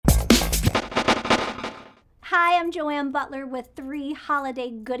Hi, I'm Joanne Butler with 3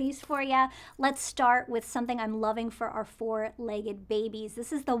 holiday goodies for you. Let's start with something I'm loving for our 4-legged babies.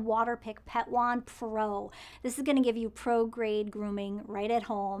 This is the Waterpik Pet Wand Pro. This is going to give you pro-grade grooming right at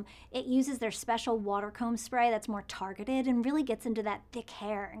home. It uses their special water comb spray that's more targeted and really gets into that thick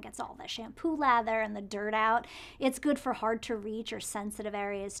hair and gets all the shampoo lather and the dirt out. It's good for hard to reach or sensitive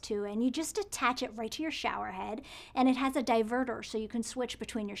areas too, and you just attach it right to your shower head, and it has a diverter so you can switch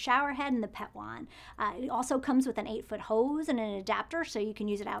between your shower head and the pet wand. It also comes with an 8-foot hose and an adapter so you can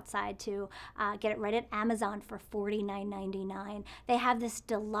use it outside too. Get it right at Amazon for $49.99. They have this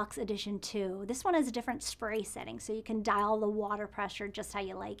deluxe edition too. This one has a different spray setting so you can dial the water pressure just how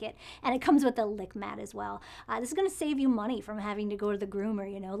you like it. And it comes with a lick mat as well. This is going to save you money from having to go to the groomer,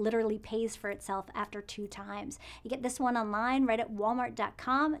 literally pays for itself after 2 times. You get this one online right at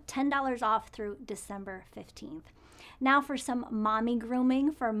walmart.com, $10 off through December 15th. Now for some mommy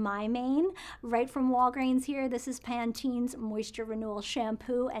grooming for my mane, right from Walgreens here. This is Pantene's Moisture Renewal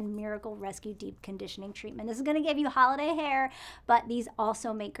Shampoo and Miracle Rescue Deep Conditioning Treatment. This is going to give you holiday hair, but these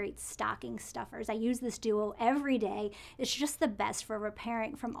also make great stocking stuffers. I use this duo every day. It's just the best for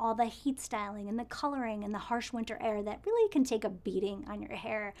repairing from all the heat styling and the coloring and the harsh winter air that really can take a beating on your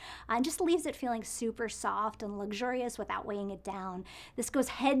hair. And just leaves it feeling super soft and luxurious without weighing it down. This goes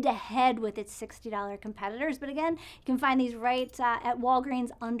head to head with its $60 competitors, but again, you can find these right at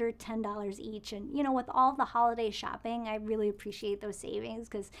Walgreens under $10 each. And with all the holiday shopping, I really appreciate those savings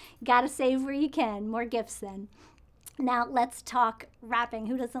because you gotta save where you can. More gifts then. Now let's talk wrapping.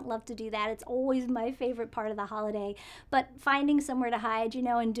 Who doesn't love to do that? It's always my favorite part of the holiday, but finding somewhere to hide,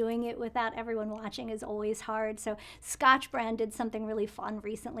 and doing it without everyone watching is always hard. So Scotch Brand did something really fun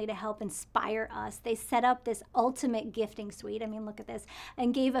recently to help inspire us. They set up this ultimate gifting suite. I mean, look at this,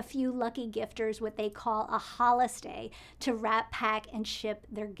 and gave a few lucky gifters what they call a holiday to wrap, pack, and ship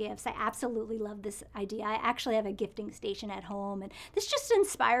their gifts. I absolutely love this idea. I actually have a gifting station at home, and this just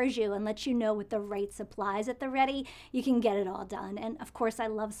inspires you and lets you know with the right supplies at the ready, you can get it all done. And of course, I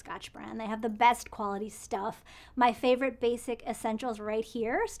love Scotch Brand. They have the best quality stuff. My favorite basic essentials right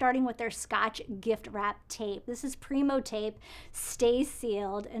here, starting with their Scotch gift wrap tape. This is Primo tape, stays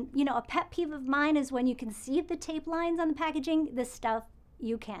sealed. And a pet peeve of mine is when you can see the tape lines on the packaging, this stuff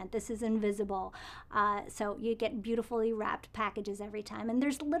you can't. This is invisible. So you get beautifully wrapped packages every time. And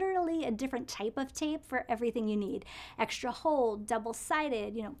there's literally a different type of tape for everything you need. Extra hold,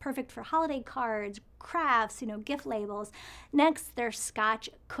 double-sided, perfect for holiday cards, crafts, gift labels. Next, there's Scotch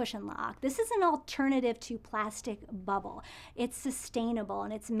Cushion Lock. This is an alternative to plastic bubble. It's sustainable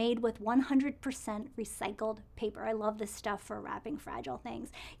and it's made with 100% recycled paper. I love this stuff for wrapping fragile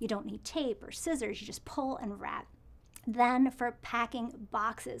things. You don't need tape or scissors. You just pull and wrap. Then for packing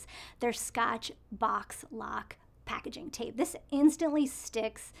boxes, there's Scotch Box Lock packaging tape. This instantly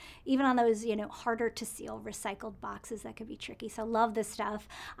sticks even on those, harder to seal recycled boxes that could be tricky. So love this stuff.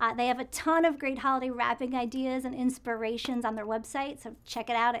 They have a ton of great holiday wrapping ideas and inspirations on their website. So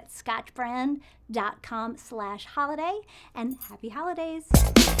check it out at scotchbrand.com/holiday, and happy holidays.